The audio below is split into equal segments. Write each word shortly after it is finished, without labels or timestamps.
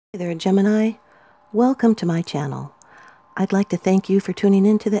Hey there, Gemini. Welcome to my channel. I'd like to thank you for tuning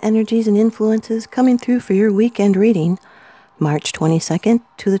in to the energies and influences coming through for your weekend reading, March 22nd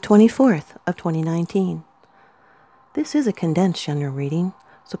to the 24th of 2019. This is a condensed general reading,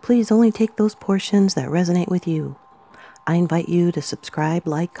 so please only take those portions that resonate with you. I invite you to subscribe,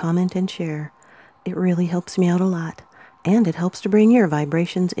 like, comment, and share. It really helps me out a lot, and it helps to bring your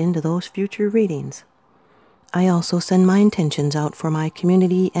vibrations into those future readings. I also send my intentions out for my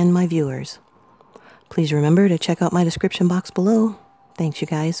community and my viewers. Please remember to check out my description box below. Thanks, you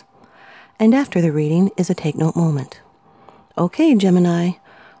guys. And after the reading is a take note moment. Okay, Gemini,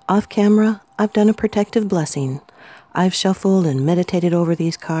 off camera, I've done a protective blessing. I've shuffled and meditated over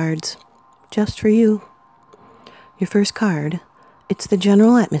these cards, just for you. Your first card, it's the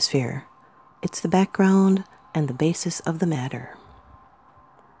general atmosphere. It's the background and the basis of the matter.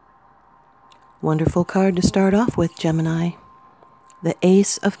 Wonderful card to start off with, Gemini. The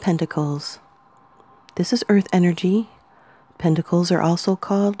Ace of Pentacles. This is earth energy. Pentacles are also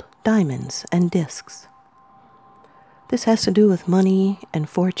called diamonds and discs. This has to do with money and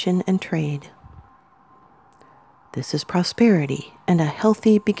fortune and trade. This is prosperity and a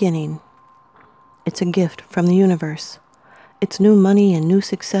healthy beginning. It's a gift from the universe. It's new money and new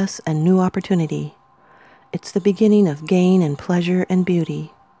success and new opportunity. It's the beginning of gain and pleasure and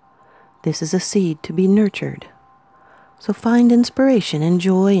beauty. This is a seed to be nurtured. So find inspiration and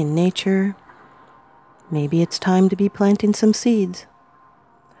joy in nature. Maybe it's time to be planting some seeds.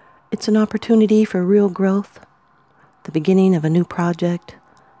 It's an opportunity for real growth, the beginning of a new project,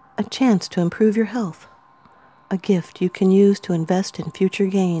 a chance to improve your health, a gift you can use to invest in future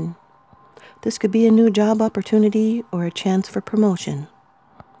gain. This could be a new job opportunity or a chance for promotion.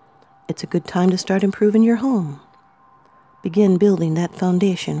 It's a good time to start improving your home. Begin building that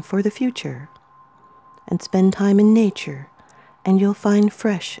foundation for the future, and spend time in nature, and you'll find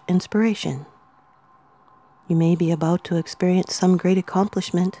fresh inspiration. You may be about to experience some great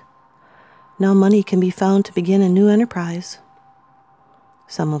accomplishment. Now money can be found to begin a new enterprise.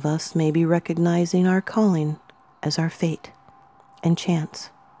 Some of us may be recognizing our calling as our fate and chance.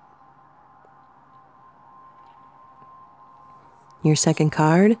 Your second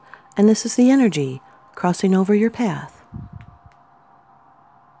card, and this is the energy crossing over your path.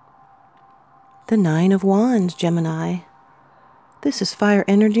 The Nine of Wands, Gemini. This is fire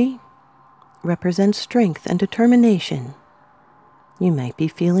energy, represents strength and determination. You might be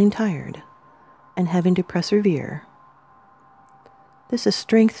feeling tired and having to persevere. This is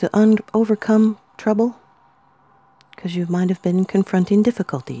strength to overcome trouble, because you might have been confronting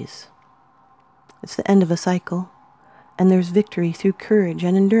difficulties. It's the end of a cycle, and there's victory through courage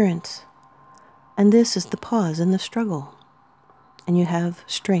and endurance. And this is the pause in the struggle, and you have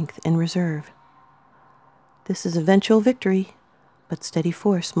strength in reserve. This is eventual victory, but steady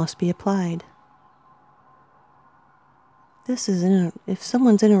force must be applied. This is if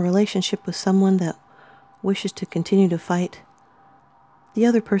someone's in a relationship with someone that wishes to continue to fight, the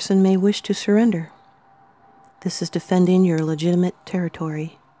other person may wish to surrender. This is defending your legitimate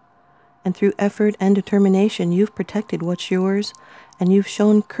territory. And through effort and determination, you've protected what's yours, and you've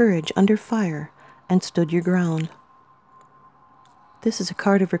shown courage under fire and stood your ground. This is a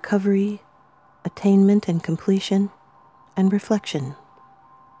card of recovery, attainment and completion, and reflection.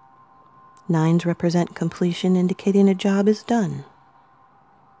 Nines represent completion, indicating a job is done.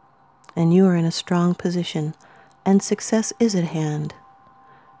 And you are in a strong position, and success is at hand.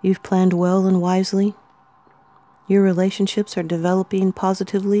 You've planned well and wisely. Your relationships are developing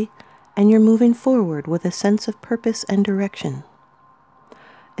positively, and you're moving forward with a sense of purpose and direction.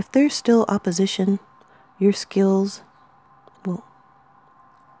 If there's still opposition, your skills will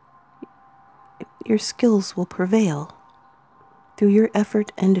prevail through your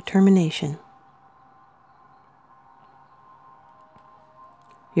effort and determination.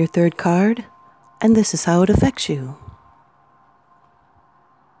 Your third card, and this is how it affects you.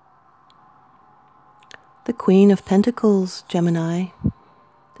 The Queen of Pentacles, Gemini.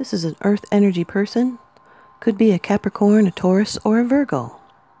 This is an earth energy person. Could be a Capricorn, a Taurus, or a Virgo.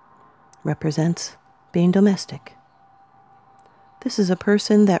 Represents being domestic. This is a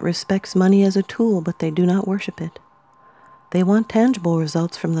person that respects money as a tool, but they do not worship it. They want tangible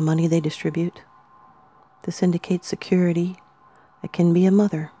results from the money they distribute. This indicates security. It can be a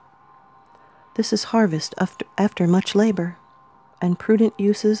mother. This is harvest after much labor and prudent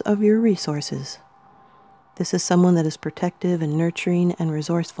uses of your resources. This is someone that is protective and nurturing and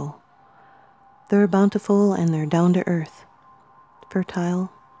resourceful. They're bountiful and they're down to earth,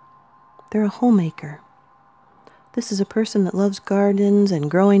 fertile. They're a homemaker. This is a person that loves gardens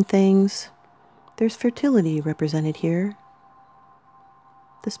and growing things. There's fertility represented here.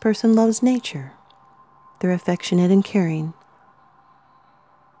 This person loves nature. They're affectionate and caring.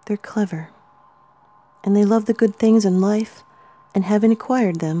 They're clever. And they love the good things in life, and having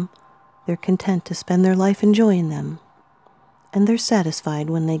acquired them, they're content to spend their life enjoying them. And they're satisfied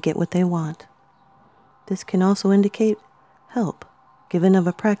when they get what they want. This can also indicate help, given of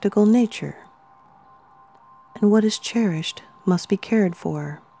a practical nature. And what is cherished must be cared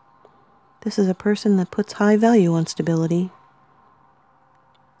for. This is a person that puts high value on stability.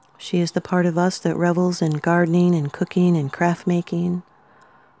 She is the part of us that revels in gardening and cooking and craft making,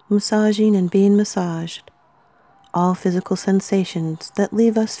 massaging and being massaged, all physical sensations that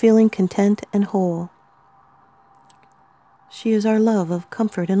leave us feeling content and whole. She is our love of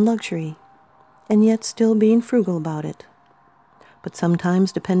comfort and luxury, and yet still being frugal about it. But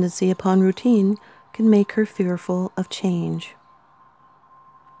sometimes dependency upon routine can make her fearful of change.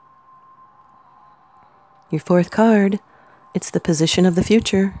 Your fourth card, it's the position of the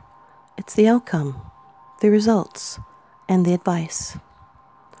future. It's the outcome, the results, and the advice.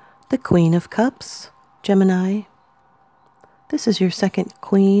 The Queen of Cups, Gemini. This is your second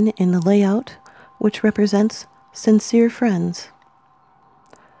queen in the layout, which represents sincere friends.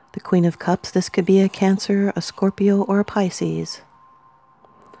 The Queen of Cups, this could be a Cancer, a Scorpio, or a Pisces.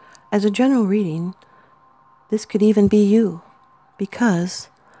 As a general reading, this could even be you, because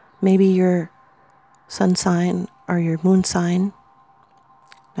maybe your sun sign or your moon sign,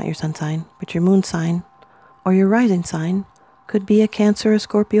 not your sun sign, but your moon sign or your rising sign could be a Cancer, a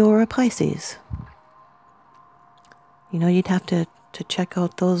Scorpio, or a Pisces. You know, you'd have to check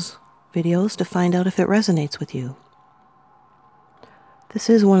out those videos to find out if it resonates with you. This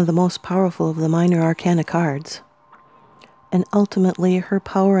is one of the most powerful of the minor arcana cards, and ultimately her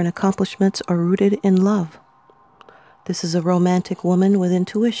power and accomplishments are rooted in love. This is a romantic woman with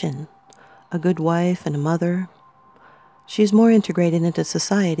intuition, a good wife and a mother. She's more integrated into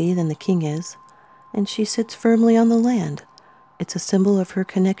society than the king is, and she sits firmly on the land. It's a symbol of her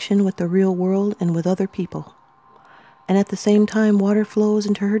connection with the real world and with other people. And at the same time, water flows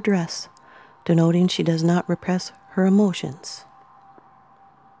into her dress, denoting she does not repress her emotions.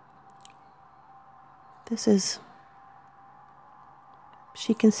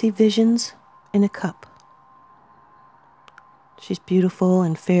 She can see visions in a cup. She's beautiful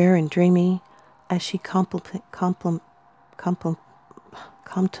and fair and dreamy as she contemplates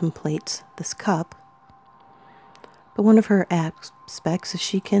this cup. But one of her aspects is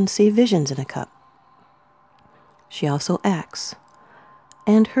she can see visions in a cup. She also acts,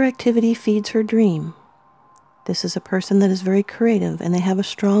 and her activity feeds her dream. This is a person that is very creative, and they have a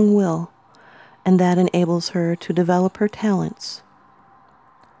strong will, and that enables her to develop her talents.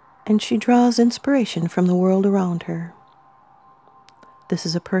 And she draws inspiration from the world around her. This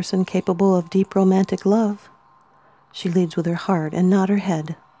is a person capable of deep romantic love. She leads with her heart and not her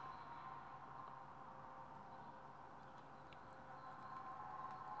head.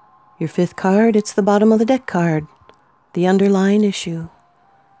 Your fifth card, it's the bottom of the deck card, the underlying issue.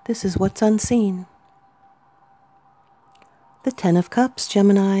 This is what's unseen. The Ten of Cups,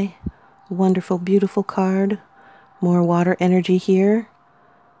 Gemini. Wonderful, beautiful card. More water energy here.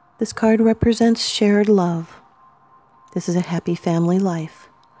 This card represents shared love. This is a happy family life,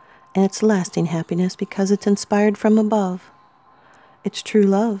 and it's lasting happiness because it's inspired from above. It's true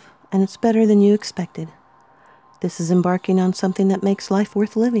love, and it's better than you expected. This is embarking on something that makes life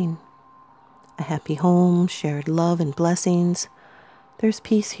worth living. A happy home, shared love and blessings. There's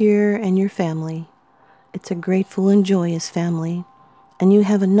peace here and your family. It's a grateful and joyous family, and you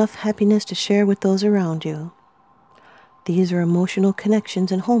have enough happiness to share with those around you. These are emotional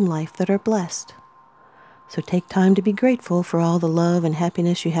connections in home life that are blessed. So take time to be grateful for all the love and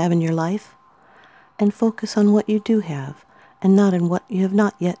happiness you have in your life, and focus on what you do have, and not on what you have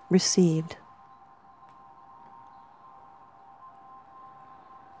not yet received.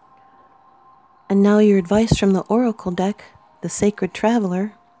 And now your advice from the Oracle deck, The Sacred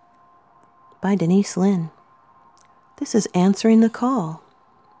Traveler, by Denise Linn. This is answering the call.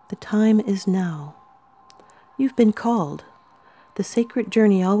 The time is now. You've been called. The sacred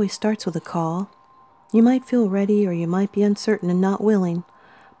journey always starts with a call. You might feel ready, or you might be uncertain and not willing,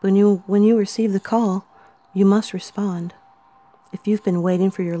 but when you receive the call, you must respond. If you've been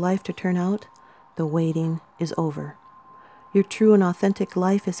waiting for your life to turn out, the waiting is over. Your true and authentic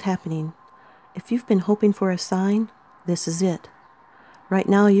life is happening. If you've been hoping for a sign, this is it. Right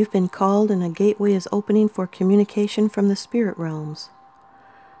now you've been called, and a gateway is opening for communication from the spirit realms.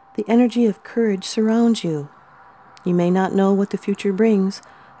 The energy of courage surrounds you. You may not know what the future brings,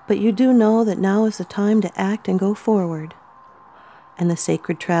 but you do know that now is the time to act and go forward. And the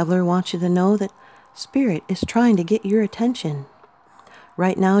Sacred Traveler wants you to know that Spirit is trying to get your attention.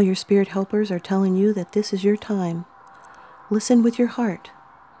 Right now, your spirit helpers are telling you that this is your time. Listen with your heart.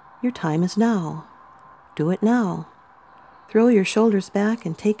 Your time is now. Do it now. Throw your shoulders back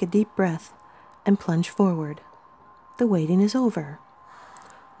and take a deep breath and plunge forward. The waiting is over.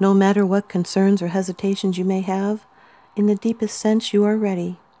 No matter what concerns or hesitations you may have, in the deepest sense you are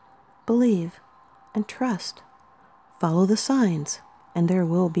ready. Believe and trust. Follow the signs, and there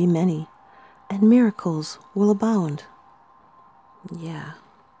will be many, and miracles will abound. Yeah.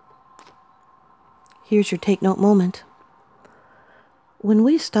 Here's your take note moment. When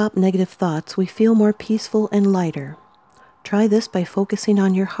we stop negative thoughts, we feel more peaceful and lighter. Try this by focusing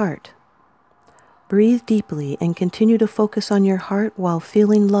on your heart. Breathe deeply and continue to focus on your heart while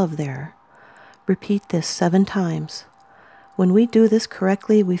feeling love there. Repeat this 7 times. When we do this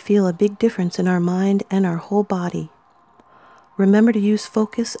correctly, we feel a big difference in our mind and our whole body. Remember to use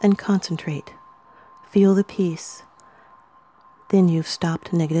focus and concentrate. Feel the peace. Then you've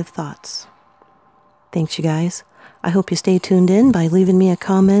stopped negative thoughts. Thanks, you guys. I hope you stay tuned in by leaving me a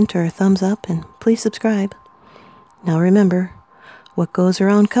comment or a thumbs up, and please subscribe. Now remember, what goes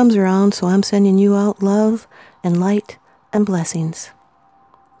around comes around, so I'm sending you out love and light and blessings.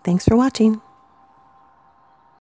 Thanks for watching.